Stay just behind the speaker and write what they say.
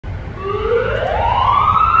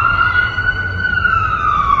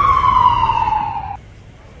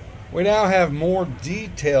We now have more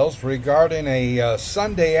details regarding a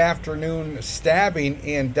Sunday afternoon stabbing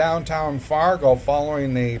in downtown Fargo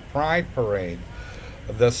following the Pride Parade.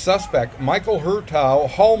 The suspect, Michael Hurteau,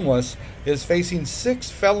 homeless, is facing 6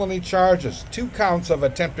 felony charges, 2 counts of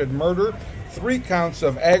attempted murder, 3 counts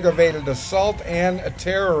of aggravated assault, and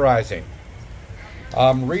terrorizing.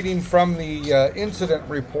 Reading from the incident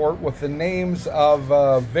report with the names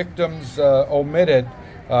of victims omitted.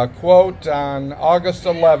 Quote, on August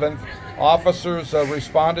 11th, officers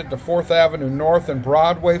responded to 4th Avenue North and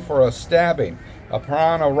Broadway for a stabbing.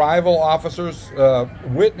 Upon arrival,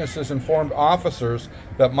 witnesses informed officers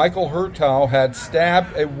that Michael Hurteau had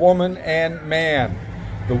stabbed a woman and man.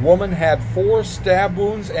 The woman had 4 stab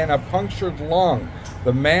wounds and a punctured lung.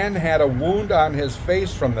 The man had a wound on his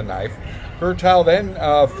face from the knife. Hurteau then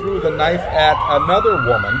threw the knife at another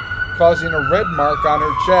woman, causing a red mark on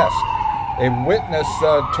her chest. A witness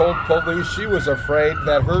told police she was afraid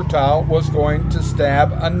that Hurteau was going to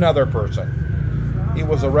stab another person. He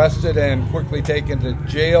was arrested and quickly taken to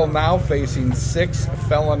jail, now facing 6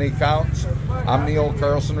 felony counts. I'm Neil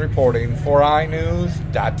Carlson reporting for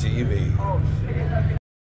iNewZ.TV.